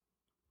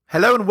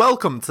Hello and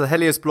welcome to the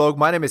Helios blog.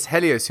 My name is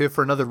Helios, here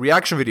for another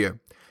reaction video.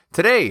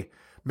 Today,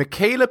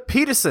 Mikhaila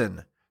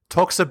Peterson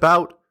talks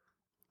about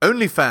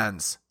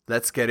OnlyFans.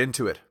 Let's get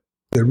into it.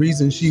 The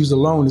reason she's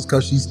alone is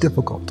because she's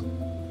difficult.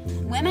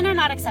 Women are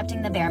not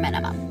accepting the bare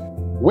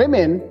minimum.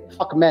 Women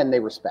fuck men they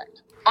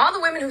respect. All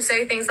the women who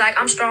say things like,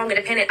 I'm strong,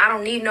 independent, I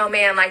don't need no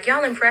man, like,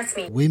 y'all impress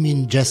me.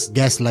 Women just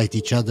gaslight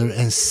each other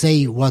and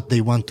say what they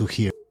want to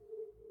hear.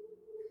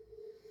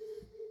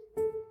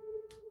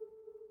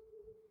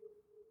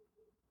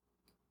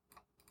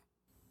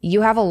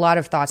 You have a lot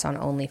of thoughts on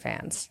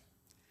OnlyFans.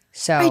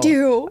 So I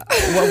do.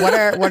 what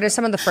are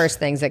some of the first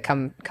things that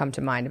come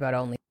to mind about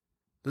OnlyFans?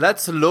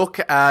 Let's look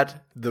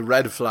at the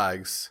red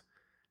flags.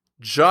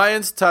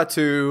 Giant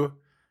tattoo,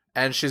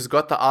 and she's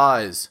got the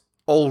eyes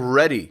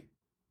already.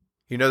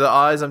 You know the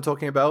eyes I'm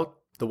talking about?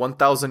 The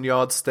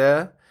 1,000-yard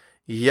stare?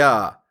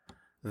 Yeah,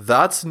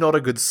 that's not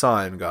a good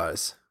sign,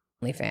 guys.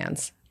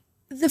 OnlyFans.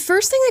 The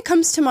first thing that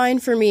comes to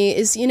mind for me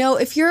is,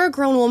 if you're a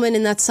grown woman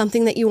and that's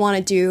something that you want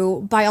to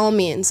do, by all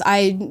means,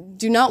 I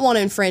do not want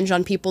to infringe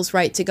on people's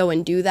right to go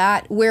and do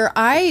that. Where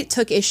I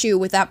took issue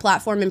with that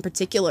platform in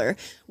particular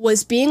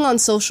was being on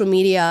social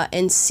media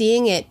and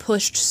seeing it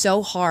pushed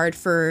so hard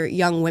for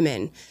young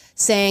women,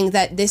 saying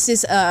that this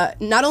is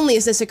not only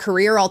is this a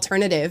career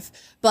alternative,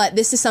 but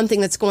this is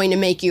something that's going to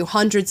make you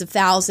hundreds of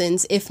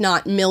thousands, if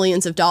not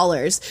millions of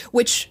dollars,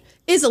 which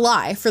is a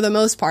lie for the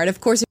most part.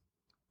 Of course.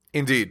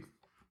 Indeed.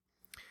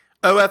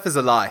 OF is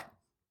a lie.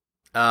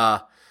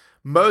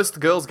 Most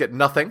girls get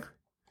nothing,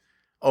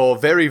 or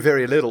very,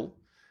 very little,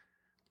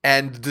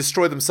 and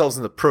destroy themselves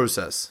in the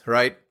process,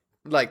 right?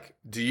 Like,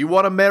 do you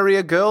want to marry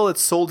a girl that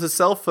sold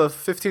herself for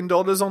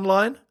 $15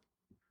 online?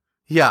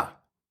 Yeah,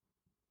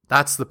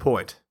 that's the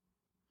point.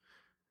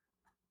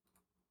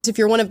 If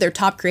you're one of their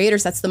top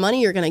creators, that's the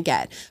money you're going to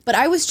get. But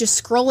I was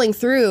just scrolling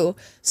through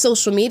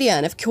social media,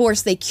 and of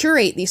course they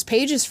curate these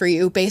pages for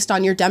you based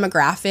on your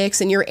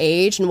demographics and your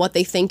age and what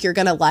they think you're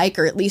going to like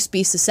or at least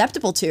be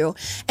susceptible to.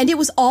 And it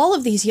was all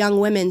of these young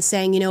women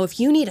saying,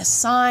 if you need a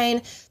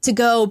sign to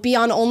go be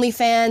on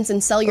OnlyFans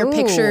and sell your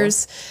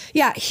pictures,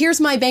 yeah, here's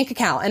my bank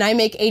account and I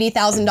make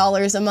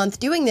 $80,000 a month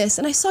doing this.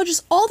 And I saw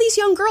just all these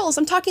young girls,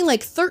 I'm talking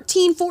like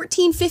 13,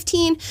 14,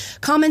 15,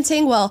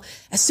 commenting, well,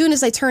 as soon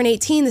as I turn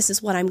 18, this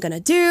is what I'm going to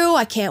do.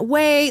 I can't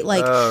wait.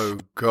 Like, oh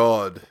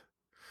God.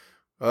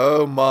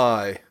 Oh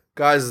my.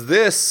 Guys,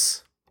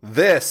 this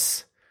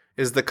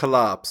is the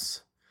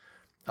collapse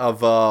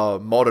of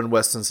modern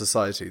Western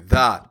society.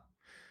 That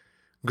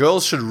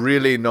girls should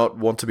really not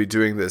want to be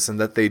doing this, and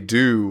that they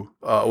do,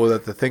 or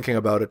that they're thinking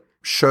about it,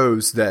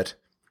 shows that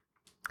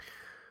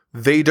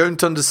they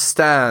don't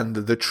understand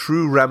the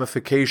true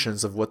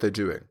ramifications of what they're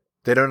doing.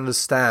 They don't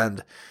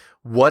understand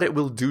what it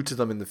will do to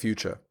them in the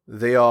future.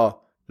 They are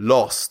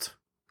lost.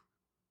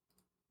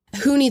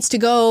 Who needs to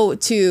go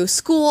to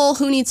school?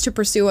 Who needs to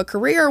pursue a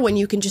career when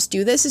you can just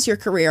do this as your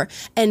career?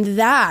 And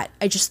that,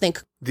 I just think,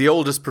 the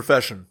oldest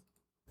profession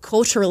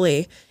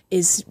culturally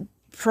is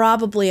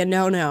probably a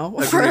no-no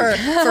for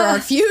our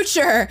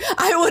future.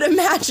 I would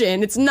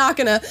imagine it's not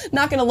gonna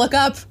look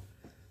up.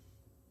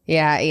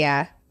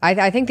 Yeah.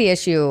 I think the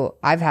issue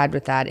I've had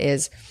with that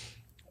is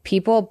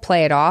people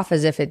play it off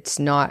as if it's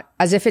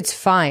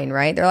fine,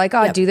 right? They're like,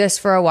 do this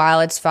for a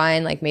while, it's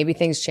fine. Like, maybe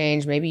things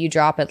change, maybe you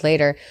drop it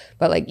later.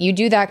 But like, you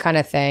do that kind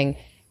of thing,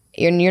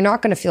 you're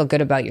not going to feel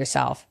good about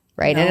yourself,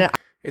 right? No. And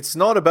it's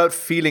not about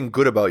feeling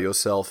good about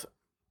yourself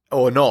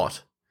or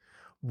not.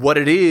 What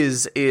it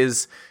is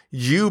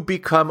you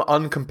become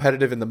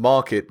uncompetitive in the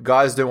market.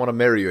 Guys don't want to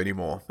marry you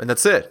anymore. And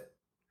that's it.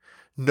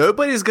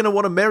 Nobody's going to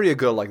want to marry a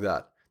girl like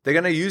that. They're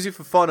going to use you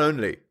for fun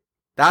only.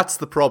 That's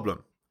the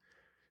problem.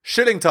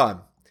 Shilling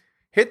time.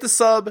 Hit the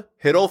sub,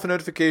 hit all for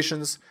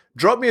notifications,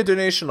 drop me a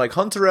donation like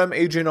Hunter M,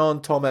 Adrian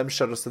On, Tom M,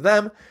 shout outs to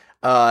them.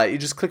 You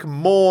just click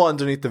more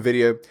underneath the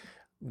video.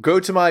 Go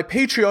to my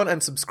Patreon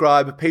and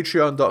subscribe,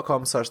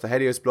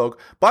 patreon.com/theheliosblog.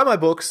 Buy my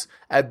books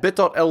at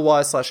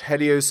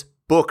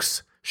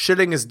bit.ly/heliosbooks.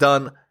 Shilling is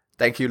done.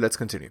 Thank you, let's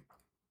continue.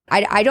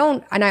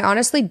 I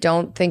honestly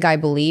don't think I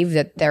believe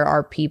that there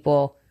are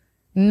people,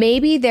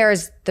 maybe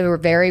there's the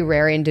very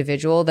rare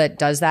individual that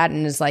does that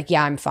and is like,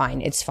 yeah, I'm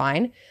fine, it's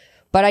fine.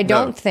 But I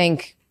don't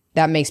think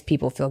that makes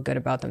people feel good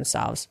about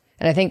themselves.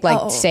 And I think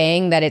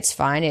saying that it's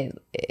fine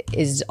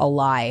is a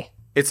lie.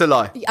 It's a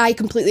lie. I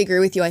completely agree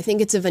with you. I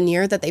think it's a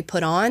veneer that they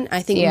put on.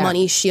 I think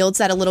money shields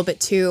that a little bit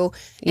too.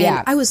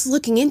 And I was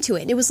looking into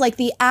it, and it was like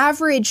the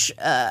average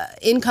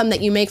income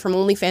that you make from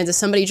OnlyFans as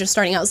somebody just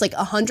starting out is like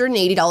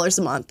 $180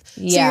 a month.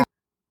 Yeah.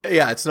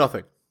 Yeah, it's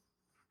nothing.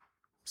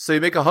 So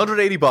you make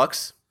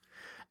 $180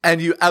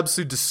 and you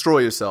absolutely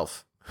destroy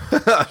yourself.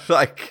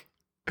 Like,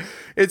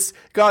 it's,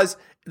 guys,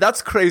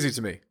 that's crazy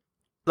to me.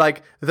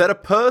 Like, that a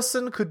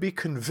person could be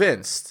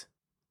convinced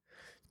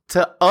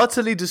to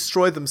utterly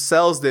destroy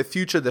themselves, their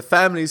future, their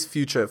family's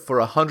future for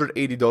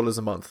 $180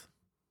 a month.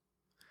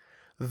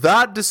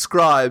 That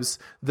describes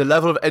the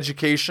level of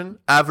education,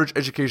 average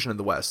education in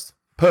the West,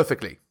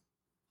 perfectly.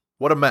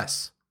 What a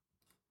mess.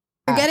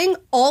 You're getting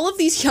all of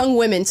these young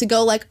women to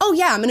go like, oh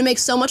yeah, I'm going to make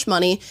so much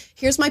money.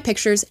 Here's my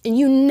pictures. And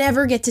you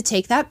never get to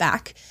take that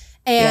back.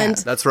 And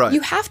that's right.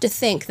 You have to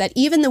think that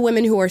even the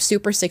women who are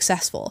super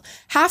successful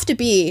have to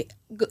be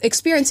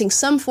experiencing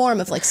some form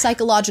of like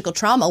psychological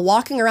trauma,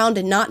 walking around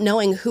and not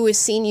knowing who has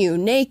seen you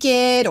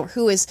naked or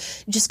who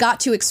has just got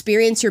to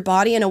experience your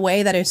body in a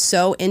way that is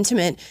so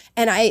intimate.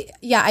 And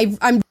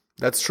I'm.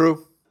 That's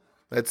true.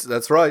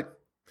 That's right.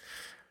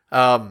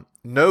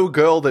 No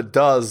girl that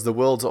does the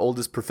world's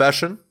oldest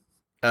profession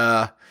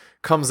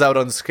comes out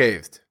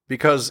unscathed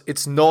because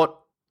it's not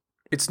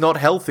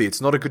healthy.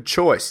 It's not a good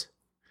choice,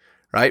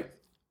 right?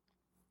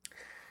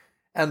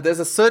 And there's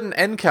a certain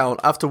end count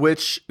after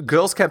which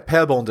girls can't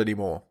pair bond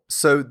anymore,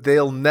 so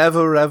they'll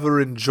never ever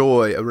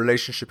enjoy a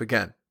relationship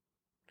again.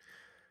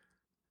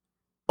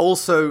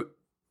 Also,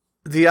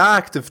 the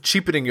act of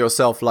cheapening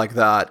yourself like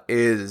that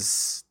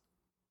is,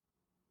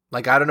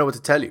 like, I don't know what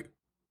to tell you.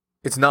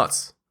 It's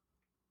nuts.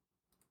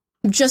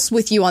 Just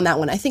with you on that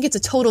one. I think it's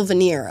a total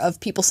veneer of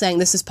people saying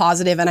this is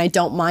positive and I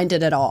don't mind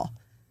it at all.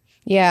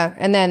 Yeah.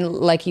 And then,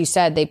 like you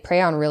said, they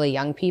prey on really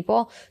young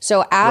people.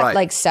 So at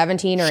like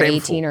 17 or Shameful.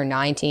 18 or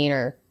 19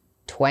 or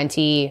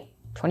 20,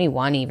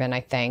 21 even, I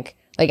think.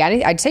 Like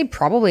I'd say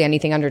probably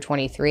anything under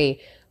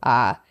 23.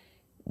 That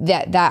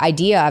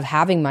idea of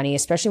having money,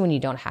 especially when you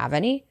don't have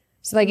any.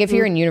 So like if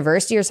you're in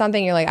university or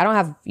something, you're like, I don't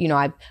have,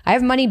 I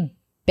have money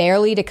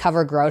barely to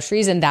cover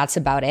groceries and that's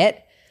about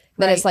it.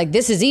 Then it's like,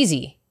 this is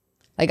easy.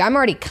 Like, I'm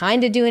already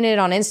kind of doing it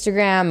on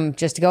Instagram,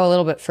 just to go a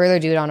little bit further,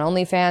 do it on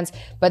OnlyFans.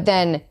 But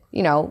then,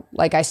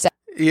 like I said.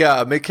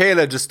 Yeah,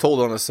 Mikhaila just told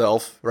on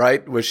herself,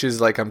 right? Where she's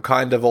like, I'm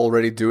kind of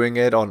already doing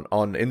it on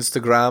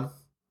Instagram.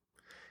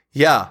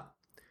 Yeah.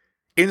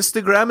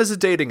 Instagram is a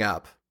dating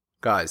app,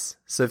 guys.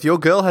 So if your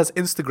girl has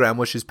Instagram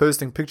where she's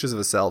posting pictures of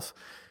herself,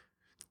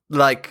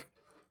 like,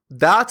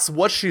 that's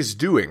what she's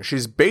doing.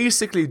 She's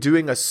basically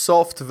doing a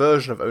soft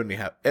version of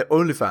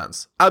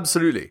OnlyFans.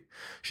 Absolutely.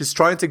 She's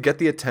trying to get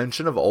the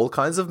attention of all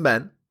kinds of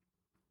men.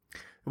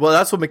 Well,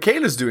 that's what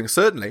Mikhaila's doing,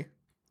 certainly.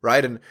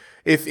 Right? And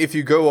if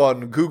you go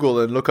on Google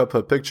and look up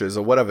her pictures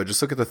or whatever,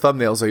 just look at the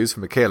thumbnails I use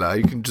for Mikhaila.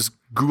 You can just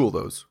Google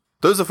those.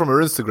 Those are from her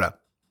Instagram.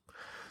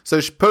 So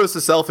she posts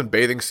herself in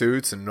bathing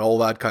suits and all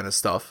that kind of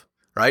stuff.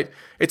 Right?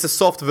 It's a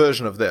soft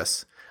version of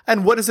this.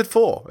 And what is it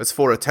for? It's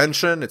for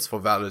attention. It's for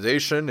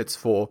validation. It's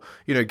for,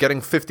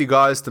 getting 50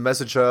 guys to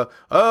message her.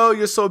 Oh,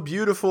 you're so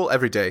beautiful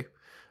every day.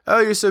 Oh,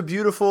 you're so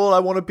beautiful. I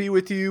want to be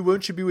with you.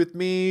 Won't you be with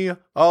me?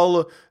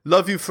 I'll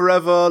love you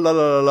forever. La, la,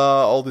 la,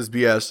 la. All this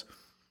BS.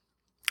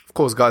 Of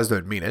course, guys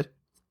don't mean it.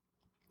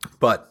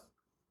 But,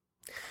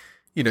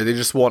 they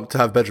just want to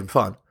have bedroom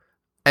fun.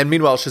 And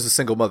meanwhile, she's a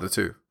single mother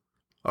too.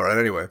 All right,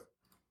 anyway.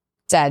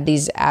 Said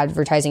these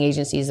advertising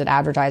agencies that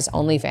advertise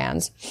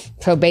OnlyFans.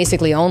 So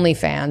basically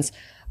OnlyFans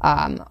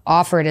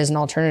offer it as an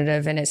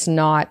alternative, and it's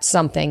not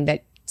something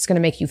that's going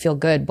to make you feel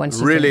good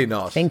once you really can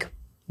not think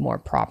more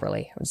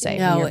properly, I would say,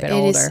 No, when you're a bit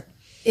older.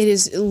 It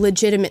is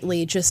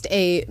legitimately just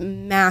a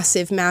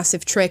massive,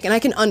 massive trick. And I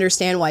can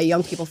understand why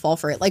young people fall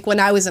for it. Like when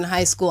I was in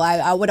high school,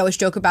 I would always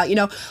joke about,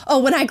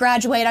 when I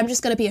graduate, I'm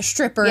just going to be a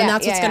stripper and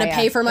that's what's going to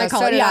pay for my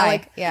college.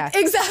 So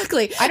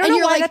exactly. I don't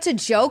know why that's a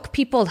joke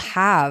people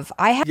have.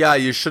 Yeah,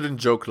 you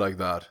shouldn't joke like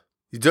that.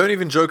 You don't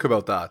even joke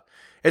about that.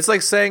 It's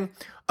like saying,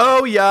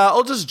 oh yeah,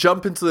 I'll just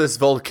jump into this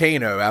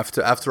volcano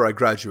after I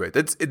graduate.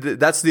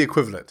 That's the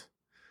equivalent.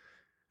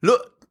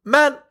 Look,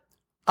 man,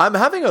 I'm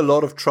having a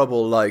lot of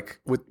trouble, like,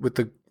 with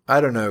the,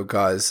 I don't know,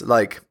 guys,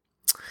 like,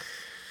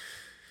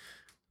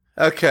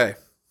 okay.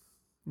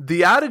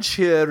 The adage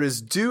here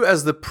is do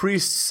as the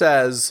priest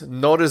says,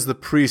 not as the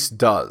priest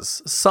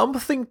does.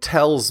 Something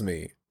tells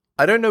me,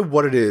 I don't know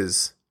what it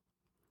is.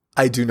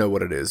 I do know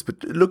what it is,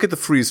 but look at the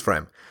freeze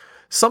frame.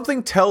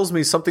 Something tells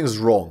me something's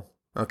wrong,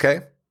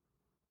 okay?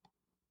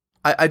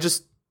 I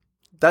just...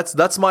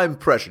 That's my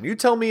impression. You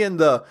tell me in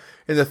the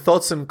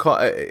thoughts and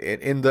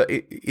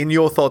in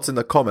your thoughts in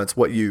the comments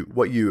what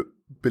you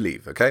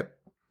believe. Okay.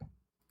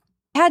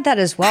 I had that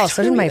as well.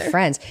 So did my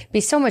friends. It'd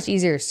be so much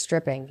easier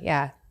stripping.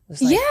 Yeah.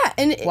 Like,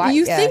 and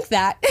you think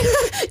that.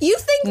 You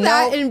think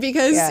that,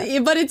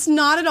 and but it's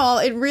not at all.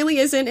 It really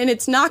isn't, and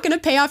it's not going to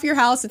pay off your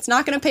house. It's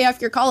not going to pay off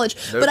your college.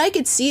 Nope. But I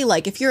could see,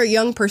 like, if you're a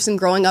young person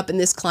growing up in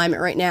this climate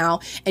right now,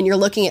 and you're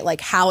looking at,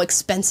 like, how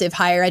expensive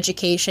higher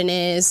education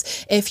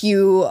is, if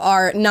you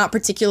are not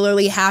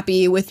particularly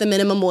happy with the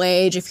minimum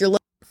wage, if you're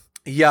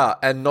yeah,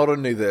 and not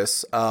only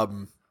this,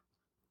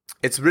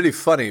 it's really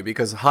funny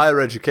because higher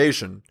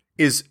education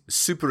is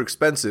super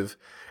expensive.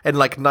 And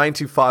like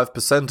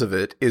 95% of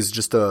it is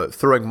just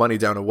throwing money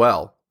down a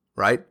well,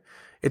 right?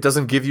 It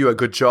doesn't give you a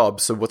good job,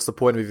 so what's the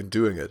point of even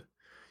doing it?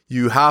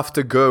 You have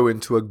to go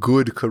into a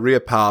good career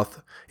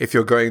path if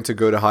you're going to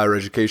go to higher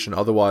education.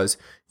 Otherwise,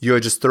 you're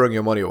just throwing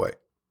your money away.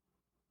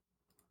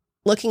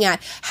 Looking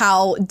at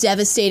how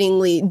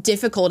devastatingly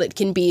difficult it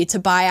can be to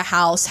buy a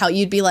house, how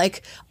you'd be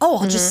like, oh,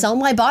 I'll just sell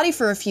my body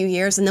for a few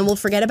years and then we'll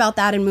forget about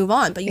that and move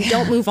on. But you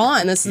don't move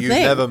on. That's the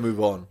thing. You never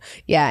move on.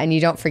 Yeah, and you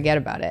don't forget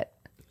about it.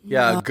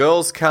 Yeah,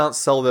 girls can't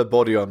sell their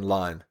body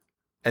online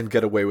and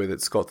get away with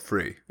it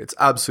scot-free. It's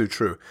absolutely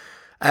true.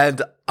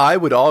 And I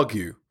would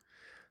argue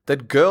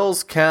that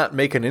girls can't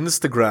make an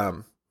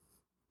Instagram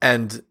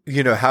and,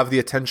 have the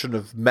attention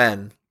of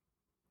men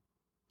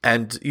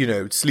and,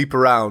 sleep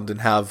around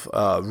and have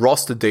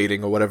roster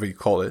dating or whatever you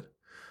call it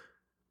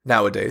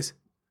nowadays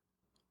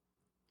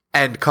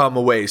and come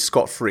away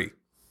scot-free,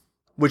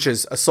 which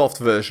is a soft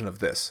version of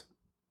this.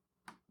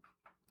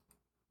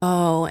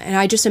 Oh, and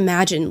I just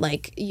imagine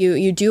like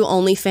you do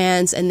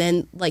OnlyFans and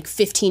then like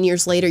 15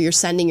 years later you're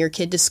sending your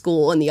kid to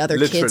school and the other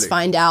kids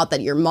find out that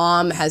your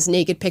mom has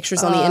naked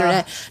pictures on the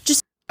internet.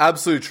 Just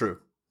absolutely true.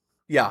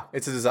 Yeah,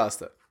 it's a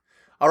disaster.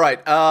 All right,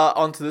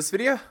 on to this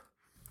video.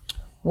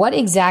 What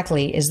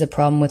exactly is the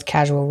problem with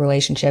casual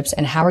relationships,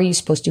 and how are you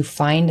supposed to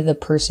find the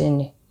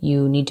person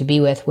you need to be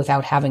with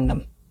without having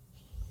them?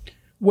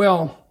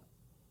 Well,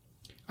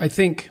 I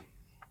think,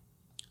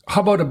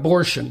 how about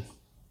abortion?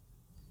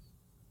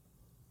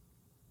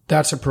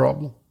 That's a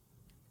problem.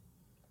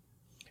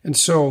 And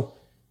so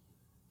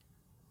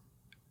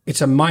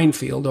it's a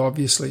minefield,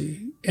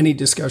 obviously, any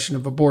discussion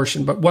of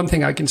abortion. But one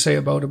thing I can say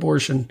about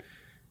abortion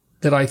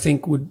that I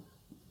think would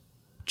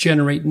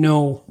generate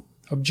no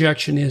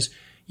objection is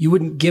you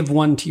wouldn't give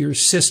one to your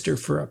sister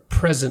for a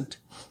present.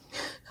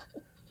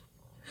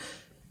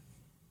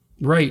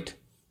 Right.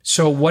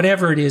 So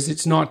whatever it is,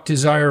 it's not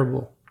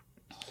desirable.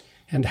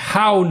 And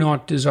how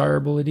not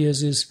desirable it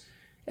is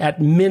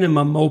at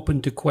minimum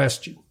open to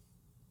question.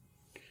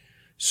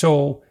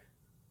 So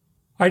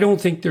I don't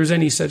think there's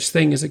any such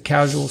thing as a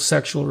casual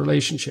sexual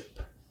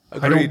relationship.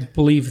 Agreed. I don't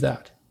believe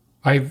that.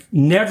 I've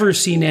never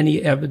seen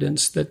any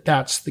evidence that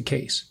that's the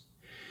case.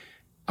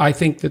 I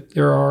think that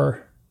there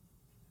are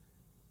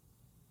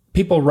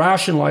people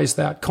rationalize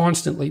that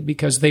constantly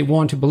because they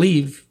want to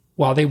believe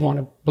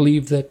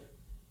that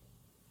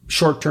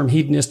short-term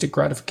hedonistic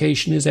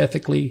gratification is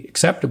ethically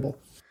acceptable.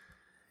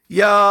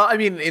 Yeah, I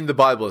mean, in the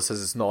Bible it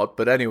says it's not,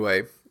 but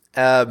anyway.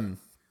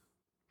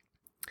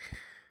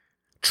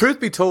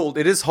 Truth be told,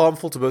 it is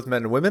harmful to both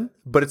men and women,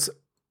 but it's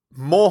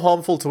more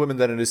harmful to women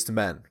than it is to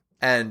men.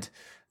 And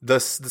the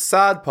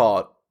sad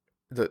part,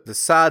 the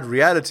sad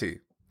reality,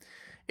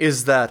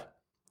 is that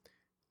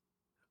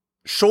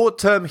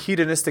short-term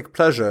hedonistic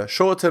pleasure,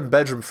 short-term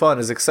bedroom fun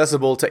is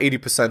accessible to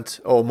 80%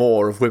 or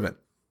more of women.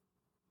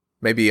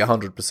 Maybe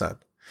 100%.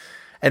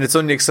 And it's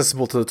only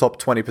accessible to the top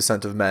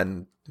 20% of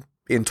men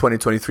in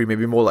 2023,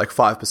 maybe more like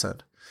 5%.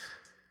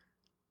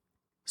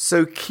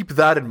 So keep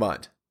that in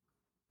mind.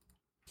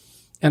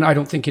 And I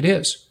don't think it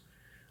is.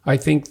 I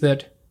think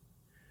that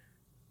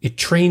it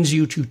trains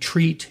you to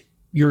treat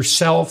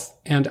yourself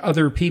and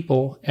other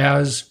people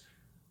as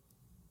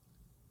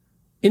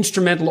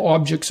instrumental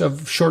objects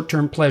of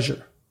short-term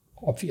pleasure,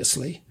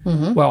 obviously.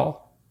 Mm-hmm.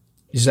 Well,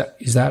 is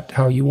that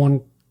how you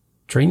want to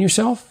train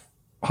yourself?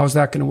 How's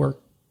that going to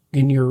work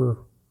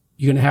you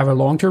going to have a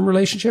long-term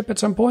relationship at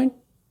some point?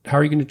 How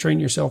are you going to train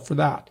yourself for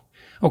that?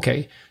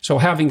 Okay. So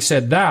having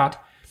said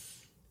that,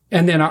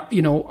 and then,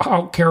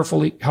 how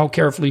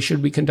carefully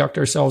should we conduct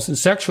ourselves in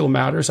sexual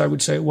matters? I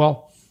would say,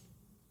 well,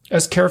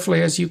 as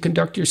carefully as you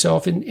conduct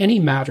yourself in any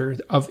matter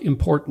of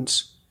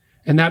importance.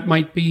 And that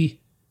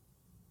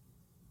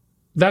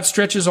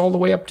stretches all the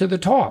way up to the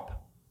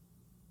top,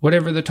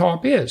 whatever the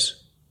top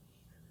is.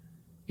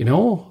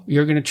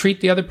 You're going to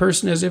treat the other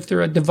person as if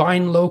they're a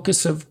divine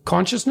locus of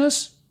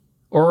consciousness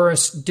or a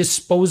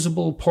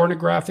disposable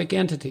pornographic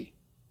entity.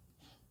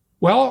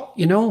 Well,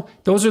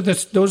 those are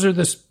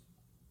the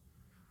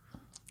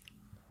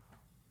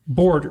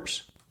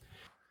borders.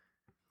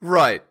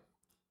 Right.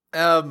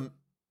 I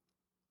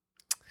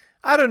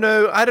don't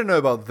know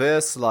about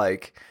this.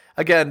 Like,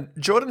 again,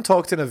 Jordan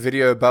talked in a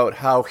video about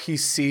how he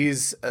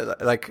sees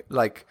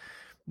like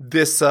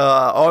this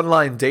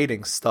online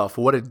dating stuff.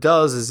 What it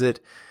does is it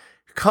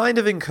kind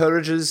of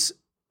encourages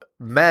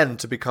men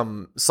to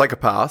become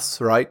psychopaths,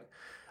 right?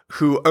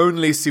 Who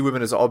only see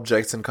women as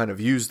objects and kind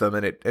of use them,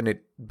 and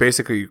it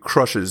basically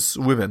crushes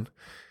women.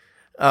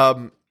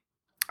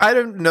 I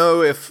don't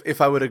know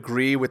if I would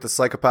agree with the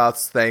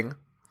psychopaths thing,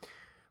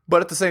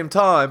 but at the same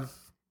time,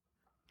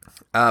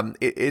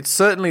 it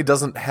certainly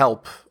doesn't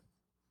help.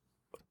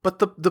 But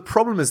the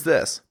problem is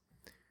this.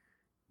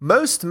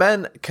 Most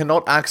men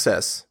cannot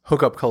access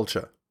hookup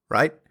culture,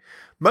 right?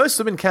 Most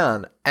women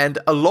can, and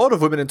a lot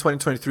of women in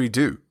 2023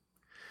 do.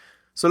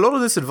 So a lot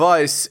of this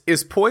advice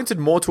is pointed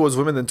more towards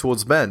women than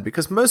towards men,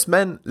 because most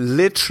men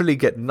literally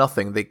get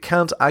nothing. They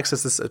can't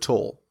access this at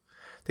all.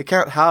 They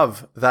can't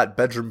have that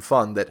bedroom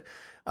fun that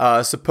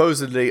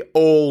supposedly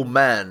all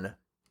men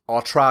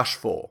are trash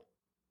for.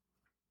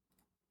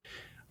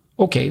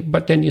 Okay,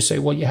 but then you say,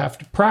 well, you have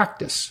to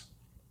practice.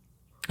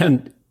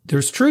 And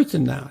there's truth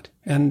in that.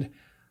 And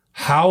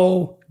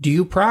how do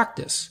you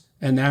practice?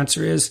 And the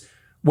answer is,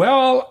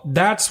 well,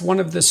 that's one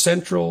of the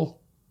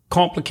central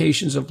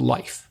complications of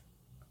life,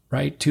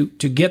 right? To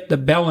get the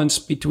balance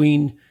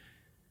between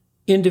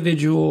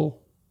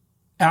individual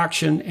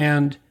action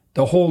and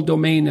the whole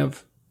domain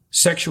of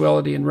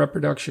sexuality and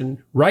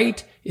reproduction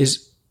right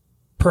is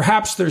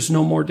perhaps there's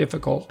no more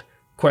difficult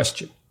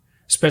question,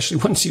 especially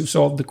once you've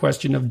solved the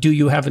question of, do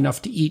you have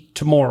enough to eat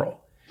tomorrow?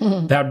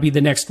 Mm-hmm. That would be the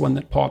next one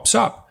that pops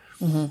up.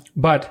 Mm-hmm.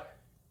 But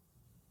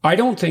I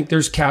don't think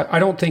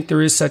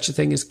there is such a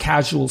thing as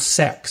casual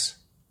sex.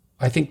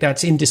 I think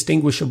that's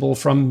indistinguishable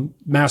from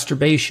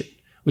masturbation,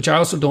 which I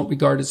also don't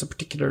regard as a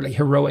particularly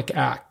heroic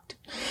act.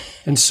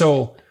 And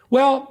so,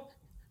 well,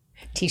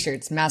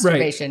 T-shirts,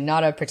 masturbation,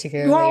 not a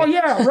particularly right.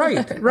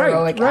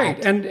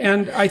 act.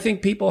 And I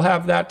think people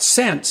have that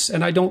sense,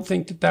 and I don't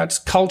think that that's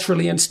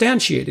culturally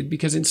instantiated,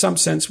 because in some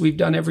sense we've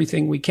done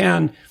everything we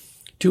can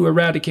to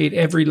eradicate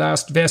every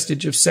last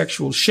vestige of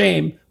sexual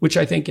shame, which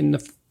I think in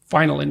the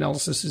final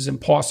analysis is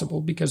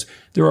impossible, because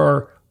there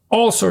are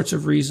all sorts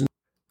of reasons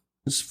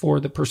for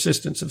the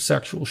persistence of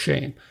sexual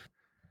shame.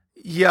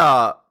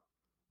 Yeah.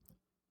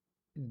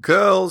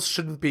 Girls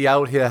shouldn't be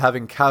out here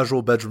having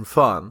casual bedroom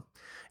fun.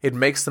 It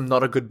makes them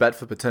not a good bet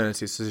for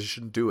paternity, so you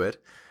shouldn't do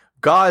it.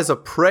 Guys are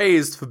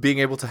praised for being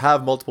able to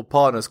have multiple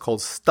partners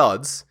called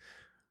studs.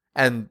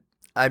 And,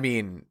 I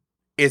mean,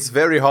 it's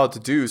very hard to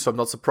do, so I'm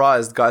not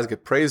surprised guys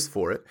get praised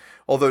for it.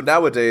 Although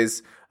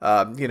nowadays,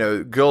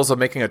 girls are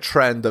making a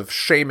trend of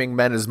shaming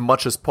men as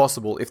much as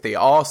possible if they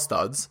are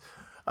studs,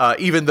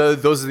 even though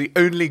those are the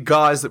only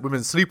guys that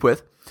women sleep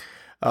with,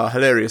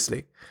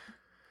 hilariously.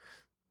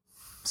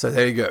 So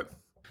there you go.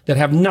 That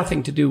have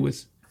nothing to do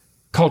with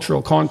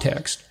cultural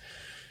context.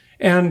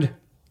 And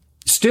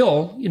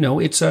still,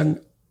 it's a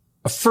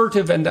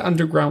furtive and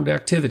underground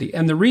activity.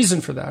 And the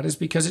reason for that is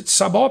because it's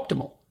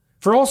suboptimal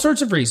for all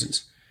sorts of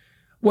reasons.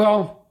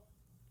 Well,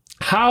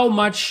 how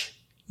much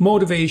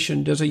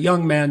motivation does a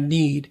young man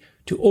need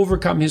to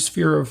overcome his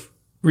fear of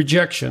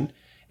rejection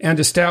and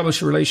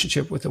establish a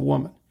relationship with a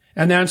woman?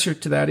 And the answer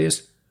to that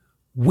is,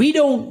 we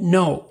don't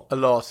know. A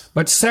lot.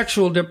 But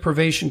sexual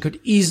deprivation could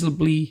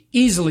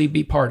easily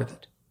be part of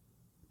it.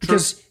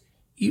 Because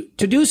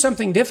to do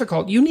something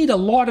difficult, you need a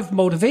lot of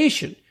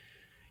motivation.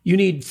 You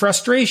need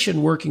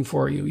frustration working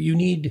for you. You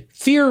need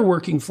fear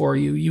working for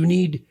you. You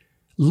need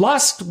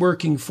lust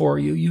working for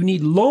you. You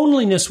need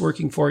loneliness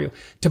working for you.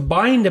 To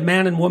bind a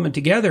man and woman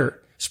together,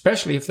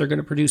 especially if they're going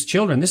to produce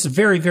children, this is a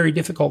very, very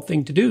difficult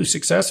thing to do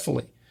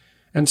successfully.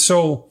 And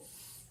so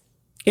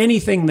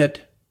anything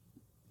that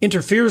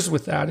interferes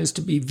with that is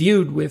to be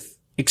viewed with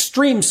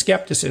extreme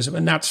skepticism.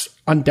 And that's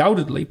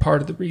undoubtedly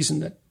part of the reason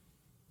that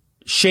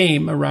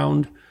shame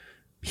around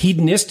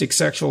hedonistic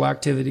sexual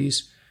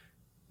activities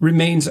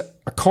remains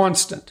a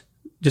constant,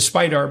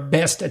 despite our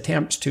best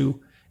attempts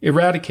to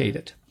eradicate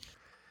it.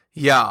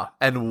 Yeah,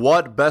 and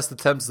what best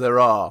attempts there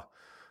are.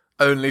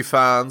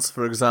 OnlyFans,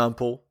 for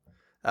example,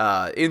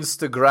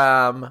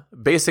 Instagram,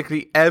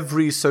 basically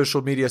every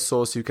social media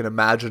source you can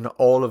imagine,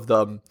 all of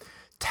them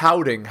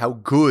touting how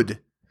good,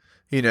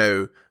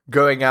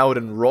 going out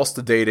and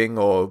roster dating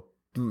or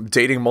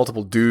dating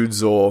multiple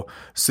dudes or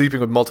sleeping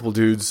with multiple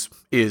dudes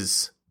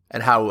is,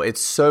 and how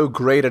it's so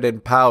great at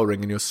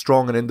empowering and you're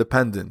strong and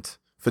independent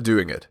for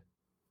doing it.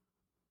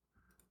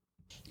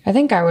 I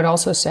think I would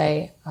also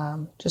say,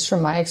 just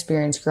from my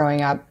experience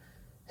growing up,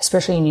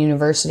 especially in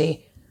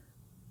university,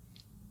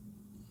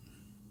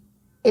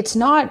 it's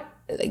not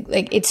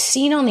like it's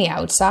seen on the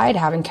outside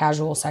having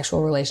casual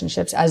sexual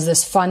relationships as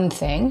this fun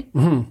thing.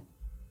 Mm-hmm.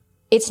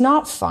 It's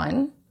not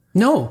fun.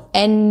 No.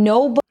 And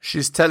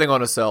She's telling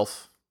on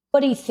herself.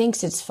 Nobody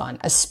thinks it's fun,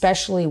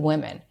 especially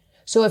women.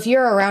 So if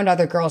you're around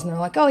other girls and they're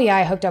like, oh yeah,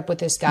 I hooked up with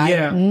this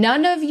guy.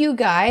 None of you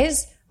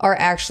guys are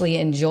actually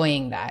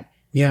enjoying that.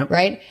 Yeah.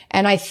 Right.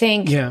 And I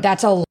think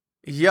that's a.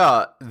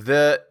 Yeah.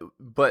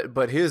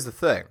 But here's the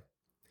thing.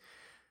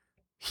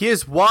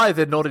 Here's why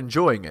they're not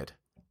enjoying it.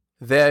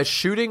 They're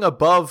shooting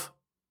above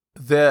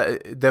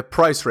their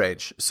price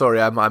range. Sorry,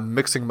 I'm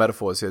mixing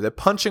metaphors here. They're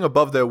punching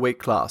above their weight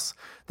class.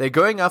 They're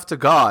going after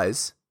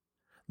guys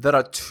that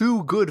are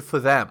too good for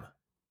them.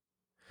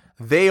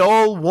 They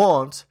all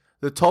want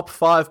the top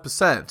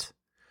 5%.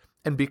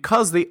 And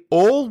because they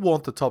all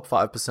want the top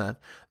 5%,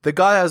 the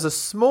guy has a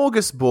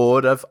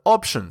smorgasbord of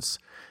options.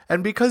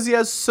 And because he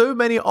has so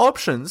many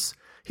options,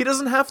 he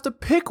doesn't have to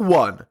pick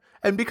one.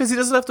 And because he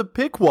doesn't have to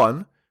pick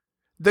one,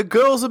 the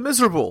girls are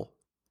miserable.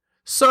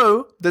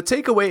 So the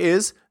takeaway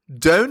is,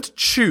 don't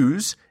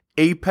choose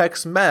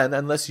apex men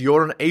unless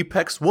you're an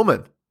apex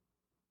woman.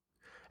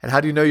 And how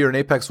do you know you're an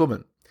apex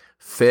woman?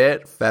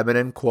 Fit,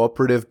 feminine,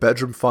 cooperative,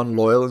 bedroom fun,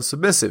 loyal, and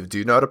submissive. Do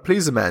you know how to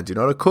please a man? Do you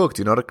know how to cook?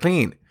 Do you know how to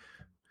clean?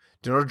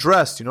 Do you know how to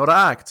dress? Do you know how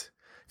to act?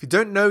 If you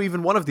don't know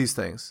even one of these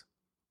things,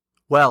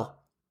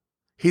 well,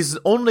 he's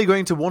only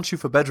going to want you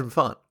for bedroom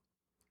fun.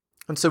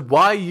 And so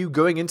why are you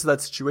going into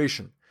that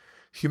situation?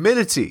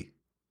 Humility,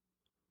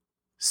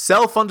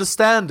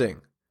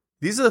 self-understanding.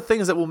 These are the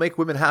things that will make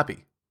women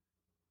happy.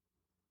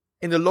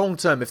 In the long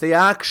term, if they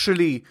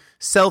actually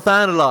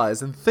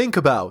self-analyze and think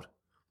about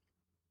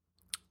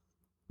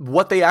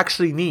what they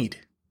actually need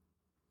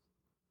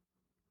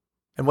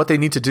and what they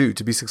need to do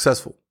to be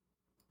successful.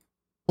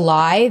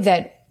 Lie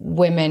that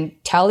women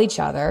tell each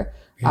other.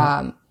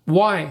 Yeah.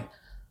 Why?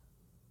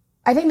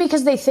 I think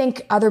because they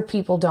think other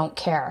people don't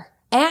care.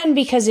 And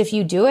because if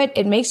you do it,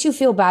 it makes you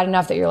feel bad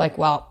enough that you're like,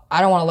 well,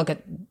 I don't want to look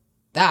at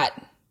that.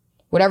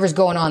 Whatever's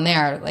going on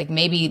there, like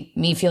maybe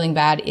me feeling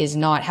bad is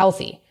not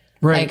healthy.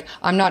 Right. Like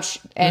I'm not,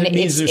 and it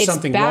means there's it's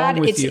something bad.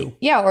 wrong with you.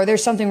 Yeah. Or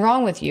there's something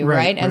wrong with you.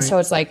 Right. And so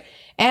it's like,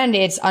 And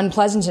it's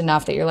unpleasant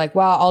enough that you're like,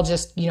 well, I'll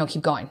just,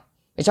 keep going.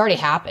 It's already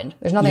happened.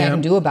 There's nothing I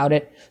can do about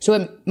it. So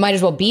it might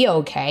as well be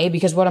okay,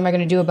 because what am I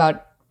going to do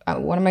about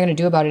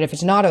it if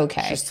it's not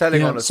okay? She's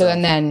telling on herself. So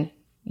and then,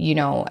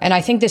 and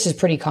I think this is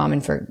pretty common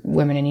for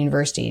women in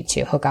university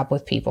to hook up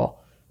with people,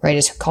 right?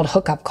 It's called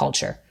hookup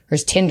culture.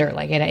 There's Tinder,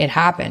 like it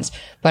happens.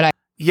 But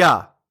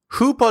yeah.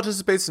 Who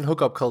participates in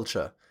hookup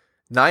culture?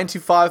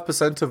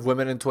 95% of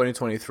women in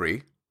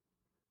 2023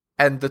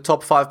 and the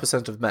top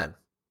 5% of men.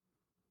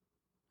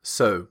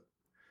 So,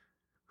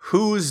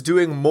 who's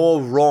doing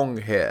more wrong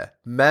here,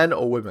 men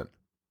or women?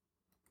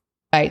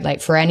 Right,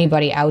 like for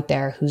anybody out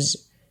there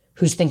who's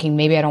thinking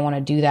maybe I don't want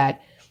to do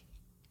that,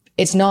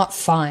 it's not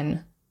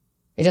fun.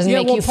 It doesn't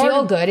make you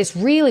feel good. It's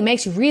really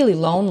makes you really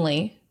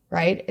lonely,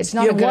 right? It's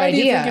not a good idea. Why do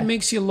you think it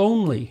makes you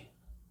lonely?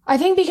 I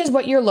think because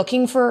what you're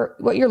looking for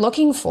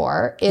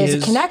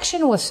is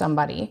connection with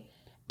somebody.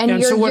 And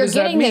you're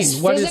getting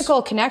this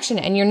physical connection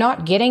and you're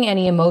not getting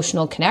any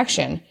emotional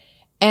connection.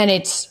 And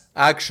it's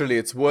actually,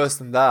 it's worse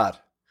than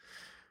that.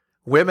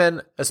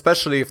 Women,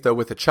 especially if they're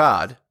with a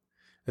Chad,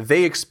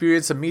 they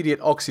experience immediate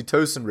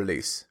oxytocin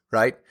release,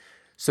 right?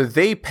 So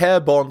they pair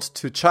bond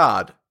to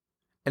Chad,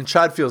 and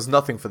Chad feels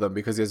nothing for them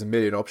because he has a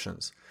million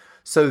options.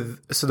 So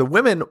the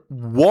women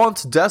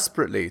want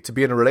desperately to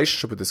be in a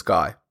relationship with this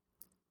guy,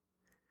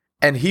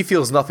 and he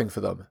feels nothing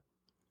for them.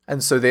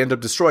 And so they end up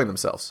destroying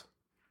themselves.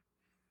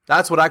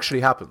 That's what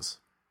actually happens.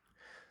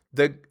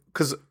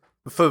 Because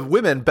for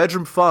women,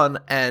 bedroom fun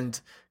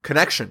and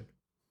connection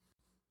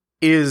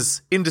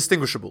is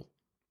indistinguishable.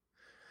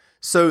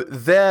 So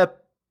they're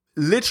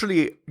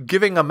literally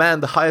giving a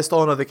man the highest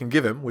honor they can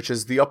give him, which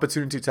is the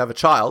opportunity to have a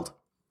child,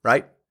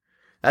 right?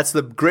 That's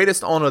the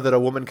greatest honor that a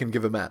woman can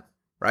give a man,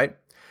 right?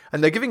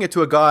 And they're giving it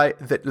to a guy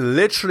that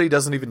literally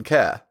doesn't even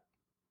care.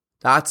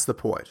 That's the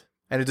point.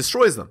 And it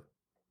destroys them.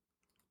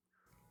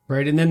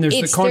 Right, and then there's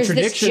the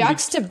contradiction.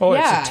 It's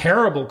a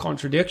terrible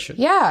contradiction.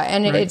 Yeah,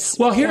 and right? it's...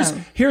 Well,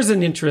 here's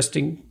an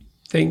interesting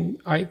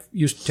thing I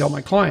used to tell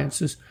my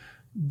clients is,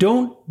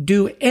 don't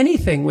do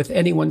anything with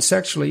anyone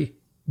sexually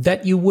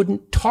that you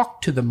wouldn't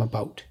talk to them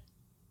about.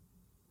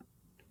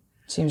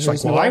 Seems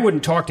like, well, I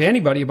wouldn't talk to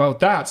anybody about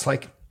that. It's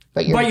like,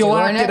 but you'll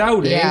act it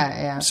out, eh?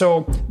 Yeah.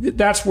 So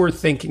that's worth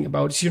thinking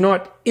about. So you're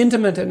not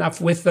intimate enough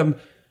with them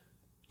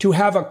to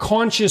have a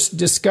conscious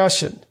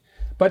discussion,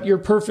 but you're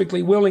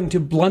perfectly willing to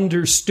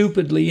blunder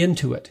stupidly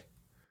into it.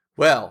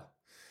 Well,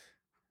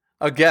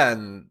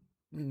 again,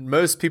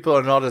 most people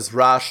are not as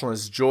rational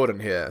as Jordan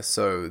here,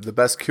 so the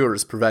best cure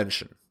is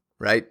prevention,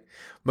 right?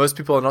 Most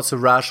people are not so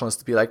rational as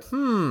to be like,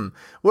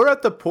 we're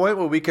at the point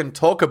where we can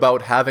talk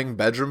about having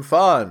bedroom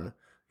fun.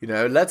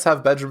 Let's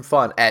have bedroom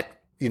fun at,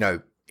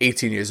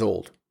 18 years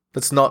old.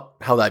 That's not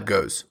how that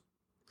goes.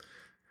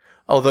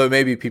 Although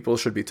maybe people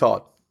should be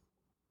taught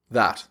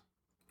that.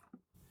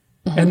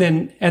 And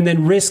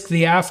then risk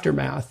the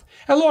aftermath.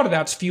 A lot of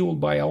that's fueled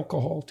by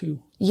alcohol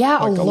too. Yeah,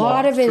 like a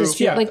lot of it is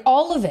fueled, like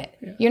all of it.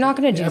 Yeah. You're not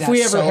going to do that. If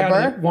we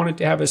ever wanted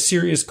to have a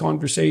serious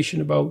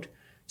conversation about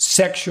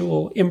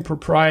sexual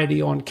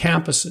impropriety on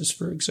campuses,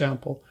 for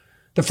example,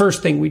 the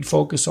first thing we'd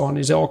focus on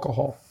is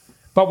alcohol.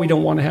 But we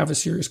don't want to have a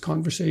serious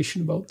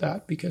conversation about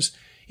that because,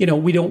 we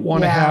don't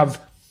want to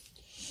have,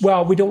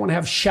 we don't want to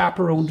have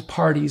chaperoned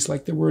parties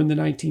like there were in the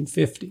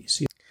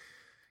 1950s.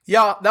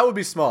 Yeah, that would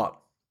be smart.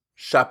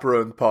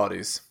 Chaperoned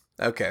parties.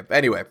 Okay,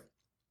 anyway.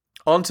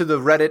 On to the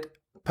Reddit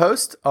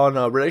post on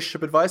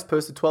relationship advice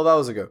posted 12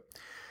 hours ago.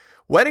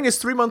 Wedding is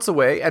 3 months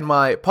away and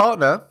my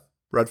partner,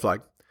 red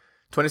flag,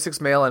 26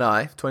 male and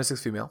I,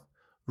 26 female,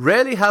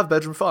 rarely have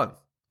bedroom fun.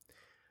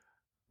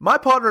 My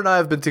partner and I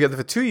have been together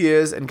for 2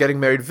 years and getting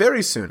married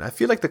very soon. I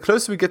feel like the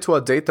closer we get to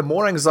our date, the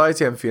more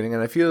anxiety I'm feeling,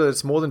 and I feel that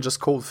it's more than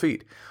just cold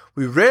feet.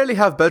 We rarely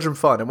have bedroom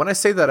fun, and when I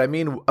say that, I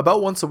mean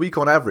about once a week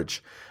on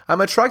average. I'm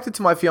attracted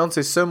to my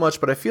fiancé so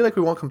much, but I feel like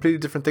we want completely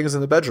different things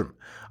in the bedroom.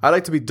 I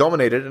like to be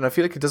dominated, and I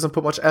feel like he doesn't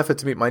put much effort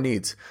to meet my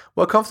needs.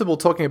 We're comfortable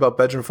talking about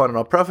bedroom fun and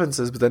our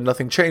preferences, but then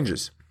nothing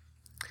changes.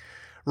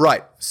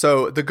 Right,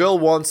 so the girl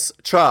wants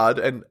Chad,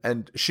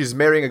 and she's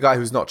marrying a guy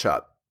who's not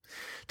Chad.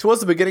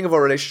 Towards the beginning of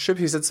our relationship,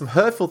 he said some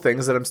hurtful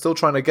things that I'm still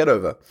trying to get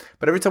over.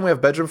 But every time we have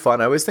bedroom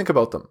fun, I always think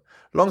about them.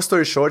 Long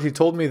story short, he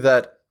told me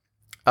that,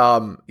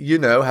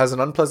 has an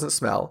unpleasant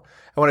smell.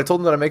 And when I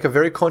told him that I make a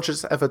very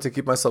conscious effort to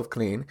keep myself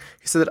clean,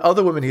 he said that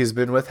other women he's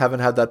been with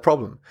haven't had that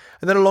problem.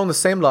 And then along the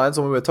same lines,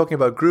 when we were talking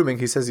about grooming,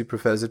 he says he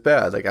prefers it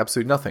bare, like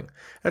absolutely nothing.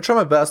 And I try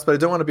my best, but I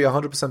don't want to be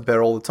 100%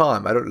 bare all the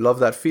time. I don't love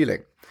that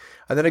feeling.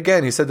 And then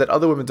again, he said that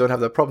other women don't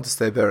have that problem to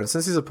stay bare. And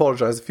since he's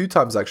apologized a few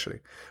times,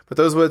 actually. But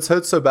those words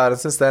hurt so bad, and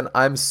since then,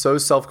 I'm so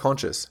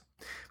self-conscious.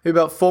 Maybe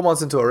about 4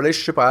 months into our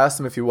relationship, I asked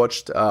him if he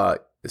watched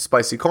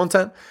spicy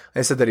content,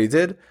 and he said that he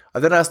did. I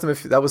then asked him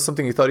if that was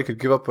something he thought he could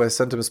give up when I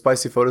sent him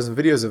spicy photos and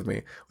videos of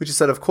me, which he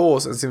said of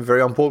course, and seemed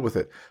very on board with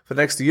it. For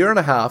the next year and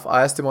a half,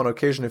 I asked him on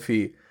occasion if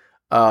he,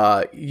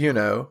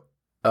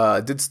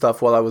 did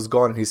stuff while I was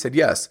gone, and he said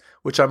yes,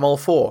 which I'm all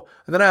for.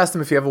 And then I asked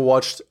him if he ever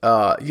watched,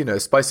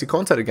 spicy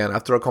content again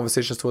after our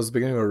conversations towards the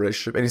beginning of our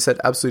relationship, and he said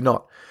absolutely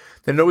not.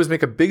 Then he'd always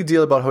make a big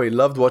deal about how he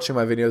loved watching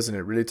my videos and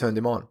it really turned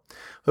him on.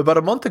 But about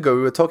a month ago,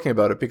 we were talking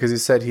about it because he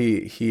said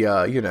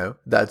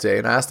that day,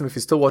 and I asked him if he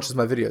still watches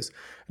my videos.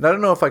 And I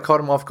don't know if I caught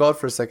him off guard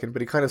for a second,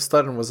 but he kind of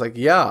stuttered and was like,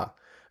 yeah.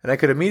 And I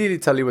could immediately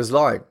tell he was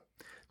lying.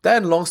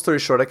 Then, long story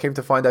short, I came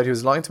to find out he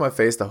was lying to my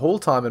face the whole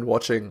time and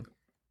watching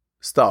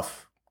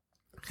stuff.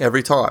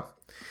 Every time.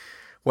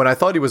 When I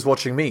thought he was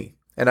watching me,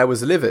 and I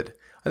was livid.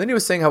 And then he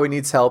was saying how he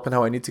needs help and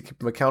how I need to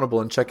keep him accountable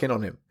and check in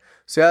on him.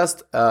 So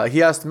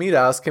he asked me to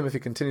ask him if he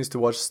continues to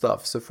watch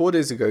stuff. So 4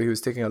 days ago, he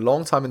was taking a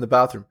long time in the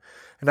bathroom.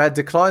 And I had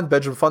declined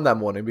bedroom fun that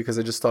morning because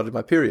I just started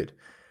my period.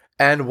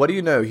 And what do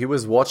you know? He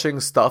was watching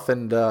stuff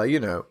and,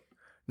 Now,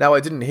 I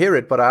didn't hear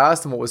it, but I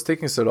asked him what was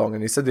taking so long,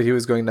 and he said that he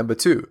was going number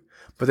 2.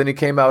 But then he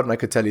came out and I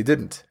could tell he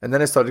didn't. And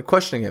then I started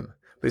questioning him.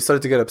 But he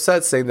started to get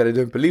upset, saying that I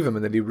didn't believe him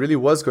and that he really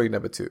was going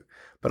number 2.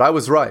 But I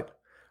was right.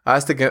 I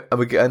asked him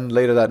again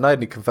later that night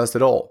and he confessed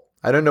it all.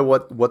 I don't know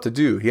what to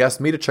do. He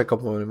asked me to check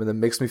up on him and it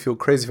makes me feel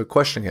crazy for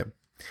questioning him.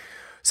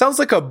 Sounds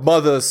like a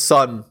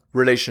mother-son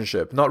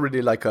relationship, not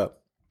really like a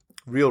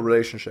real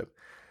relationship.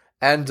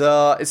 And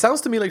it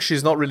sounds to me like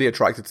she's not really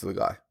attracted to the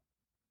guy.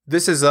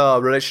 This is a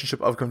relationship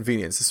of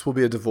convenience. This will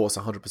be a divorce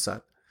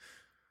 100%.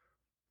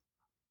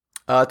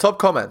 Top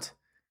comment.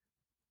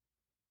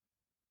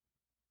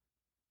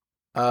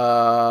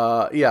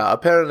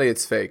 Apparently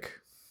it's fake.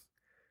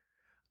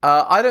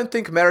 I don't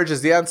think marriage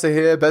is the answer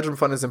here. Bedroom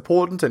fun is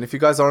important, and if you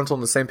guys aren't on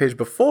the same page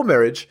before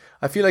marriage,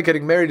 I feel like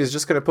getting married is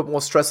just going to put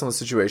more stress on the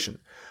situation.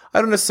 I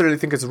don't necessarily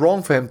think it's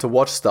wrong for him to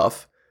watch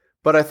stuff,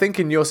 but I think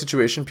in your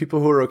situation, people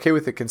who are okay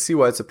with it can see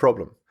why it's a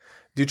problem.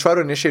 Do you try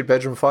to initiate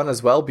bedroom fun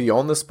as well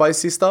beyond the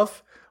spicy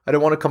stuff? I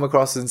don't want to come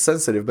across as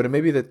insensitive, but it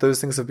may be that those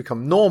things have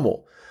become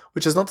normal,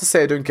 which is not to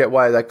say I don't get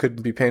why that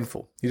couldn't be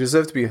painful. You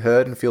deserve to be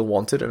heard and feel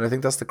wanted, and I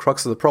think that's the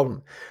crux of the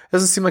problem. It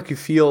doesn't seem like you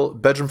feel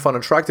bedroom fun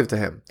attractive to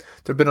him.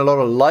 There have been a lot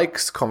of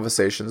likes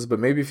conversations, but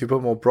maybe if you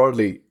put more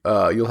broadly,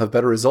 you'll have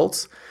better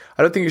results.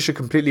 I don't think you should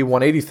completely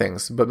 180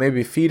 things, but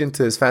maybe feed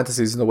into his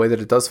fantasies in the way that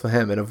it does for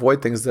him and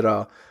avoid things that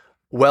are,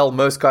 well,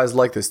 most guys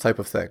like this type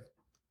of thing.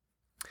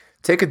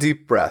 Take a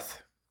deep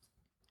breath.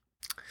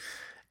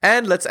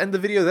 And let's end the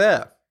video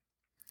there.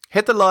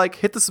 Hit the like,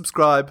 hit the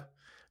subscribe.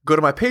 Go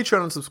to my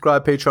Patreon and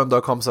subscribe,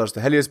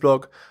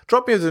 patreon.com/theheliosblog.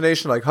 Drop me a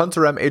donation like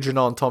Hunter M, Adrian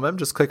R, and Tom M.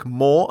 Just click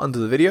more under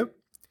the video.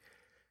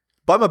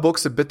 Buy my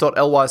books at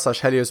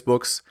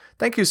bit.ly/heliosbooks.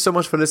 Thank you so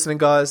much for listening,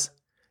 guys.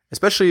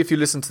 Especially if you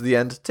listen to the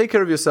end. Take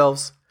care of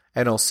yourselves,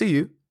 and I'll see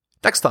you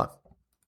next time.